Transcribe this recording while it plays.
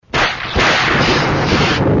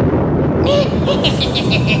Come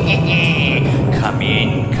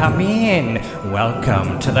in, come in.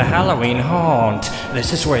 Welcome to the Halloween Haunt.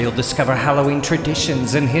 This is where you'll discover Halloween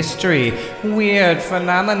traditions and history, weird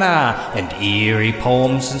phenomena, and eerie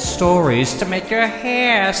poems and stories to make your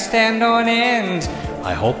hair stand on end.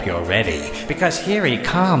 I hope you're ready, because here he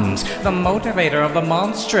comes, the motivator of the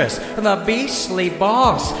monstrous, the beastly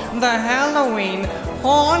boss, the Halloween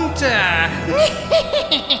Haunter.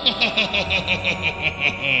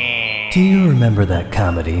 Do you remember that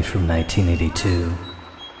comedy from 1982?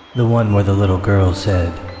 The one where the little girl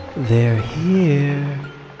said, "They're here."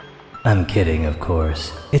 I'm kidding, of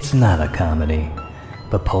course. It's not a comedy.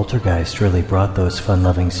 But Poltergeist really brought those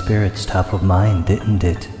fun-loving spirits top of mind, didn't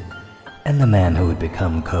it? And the man who would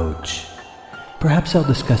become Coach. Perhaps I'll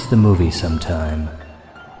discuss the movie sometime.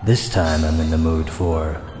 This time I'm in the mood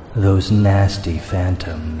for those nasty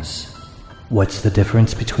phantoms. What's the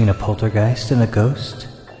difference between a poltergeist and a ghost?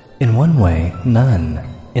 In one way, none,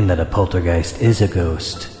 in that a poltergeist is a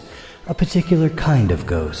ghost. A particular kind of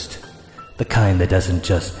ghost. The kind that doesn't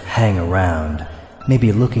just hang around,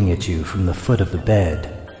 maybe looking at you from the foot of the bed.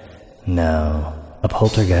 No, a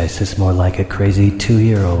poltergeist is more like a crazy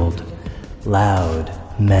 2-year-old. Loud,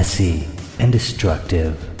 messy, and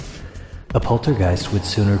destructive. A poltergeist would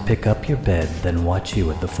sooner pick up your bed than watch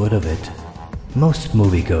you at the foot of it. Most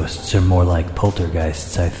movie ghosts are more like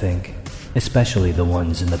poltergeists, I think, especially the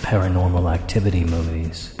ones in the Paranormal Activity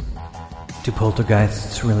movies. Do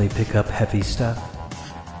poltergeists really pick up heavy stuff?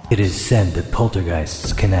 It is said that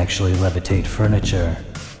poltergeists can actually levitate furniture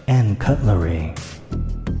and cutlery.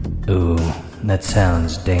 Ooh, that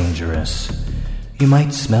sounds dangerous. You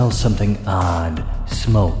might smell something odd,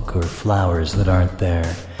 smoke or flowers that aren't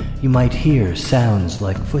there. You might hear sounds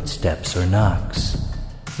like footsteps or knocks.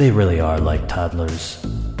 They really are like toddlers.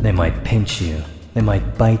 They might pinch you. They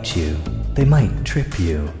might bite you. They might trip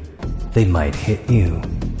you. They might hit you.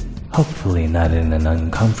 Hopefully not in an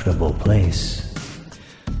uncomfortable place.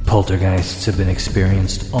 Poltergeists have been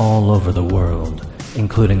experienced all over the world,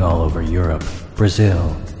 including all over Europe,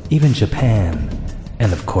 Brazil, even Japan,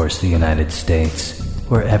 and of course the United States,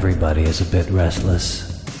 where everybody is a bit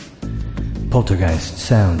restless. Poltergeist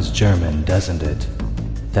sounds German, doesn't it?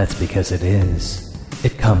 That's because it is.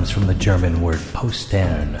 It comes from the German word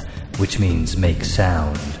postern, which means make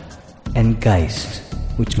sound, and Geist,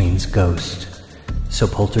 which means ghost. So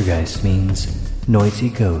poltergeist means noisy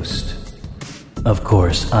ghost. Of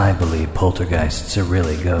course, I believe poltergeists are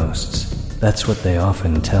really ghosts. That's what they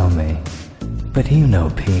often tell me. But you know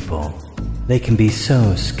people. They can be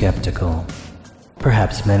so skeptical.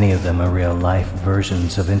 Perhaps many of them are real-life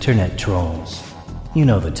versions of internet trolls. You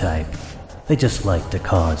know the type. They just like to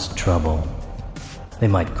cause trouble. They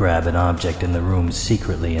might grab an object in the room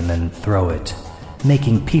secretly and then throw it,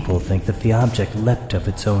 making people think that the object leapt of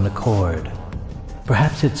its own accord.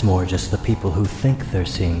 Perhaps it's more just the people who think they're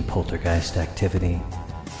seeing poltergeist activity.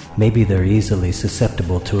 Maybe they're easily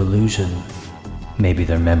susceptible to illusion. Maybe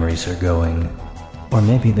their memories are going. Or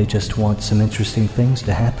maybe they just want some interesting things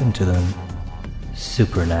to happen to them.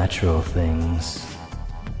 Supernatural things.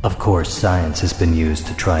 Of course, science has been used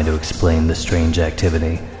to try to explain the strange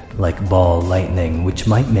activity, like ball lightning, which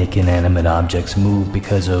might make inanimate objects move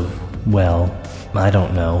because of, well, I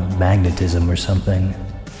don't know, magnetism or something.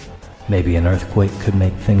 Maybe an earthquake could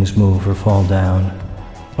make things move or fall down.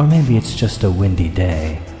 Or maybe it's just a windy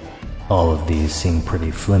day. All of these seem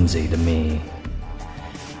pretty flimsy to me.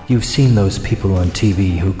 You've seen those people on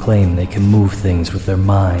TV who claim they can move things with their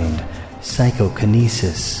mind.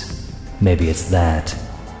 Psychokinesis. Maybe it's that.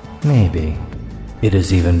 Maybe. It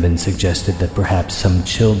has even been suggested that perhaps some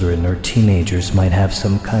children or teenagers might have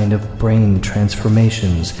some kind of brain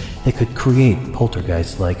transformations that could create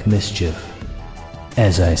poltergeist-like mischief.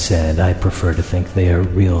 As I said, I prefer to think they are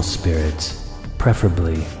real spirits,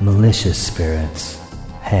 preferably malicious spirits.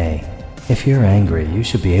 Hey, if you're angry, you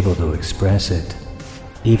should be able to express it,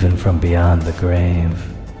 even from beyond the grave.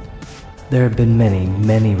 There have been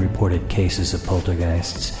many reported cases of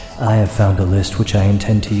poltergeists. I have found a list which I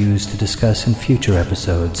intend to use to discuss in future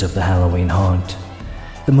episodes of the Halloween Haunt.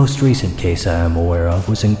 The most recent case I am aware of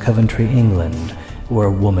was in Coventry, England, where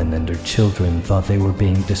a woman and her children thought they were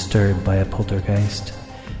being disturbed by a poltergeist.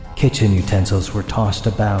 Kitchen utensils were tossed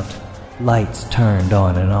about, lights turned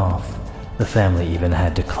on and off. The family even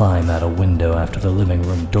had to climb out a window after the living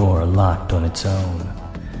room door locked on its own.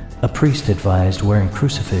 A priest advised wearing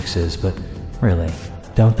crucifixes, but really,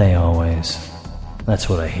 don't they always? That's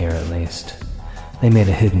what I hear, at least. They made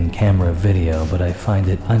a hidden camera video, but I find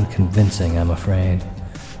it unconvincing, I'm afraid.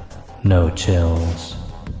 No chills.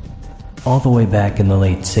 All the way back in the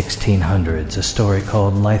late 1600s, a story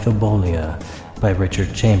called Lithobolia by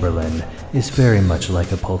Richard Chamberlain is very much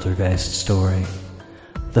like a poltergeist story.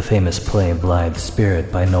 The famous play Blithe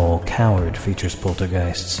Spirit by Noel Coward features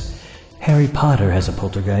poltergeists. Harry Potter has a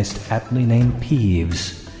poltergeist aptly named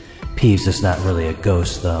Peeves. Peeves is not really a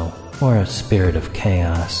ghost, though, or a spirit of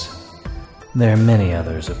chaos. There are many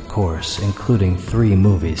others, of course, including 3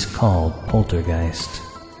 movies called Poltergeist.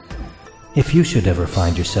 If you should ever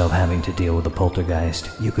find yourself having to deal with a poltergeist,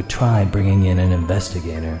 you could try bringing in an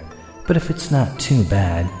investigator, but if it's not too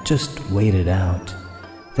bad, just wait it out.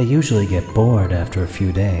 They usually get bored after a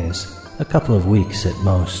few days, a couple of weeks at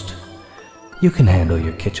most. You can handle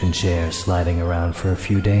your kitchen chair sliding around for a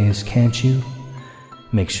few days, can't you?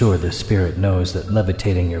 Make sure the spirit knows that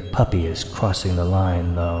levitating your puppy is crossing the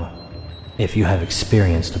line, though. If you have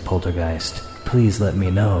experienced a poltergeist, please let me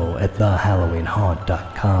know at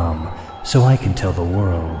thehalloweenhaunt.com so I can tell the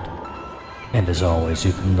world. And as always,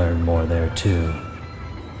 you can learn more there too,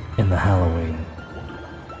 in the Halloween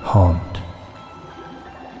Haunt.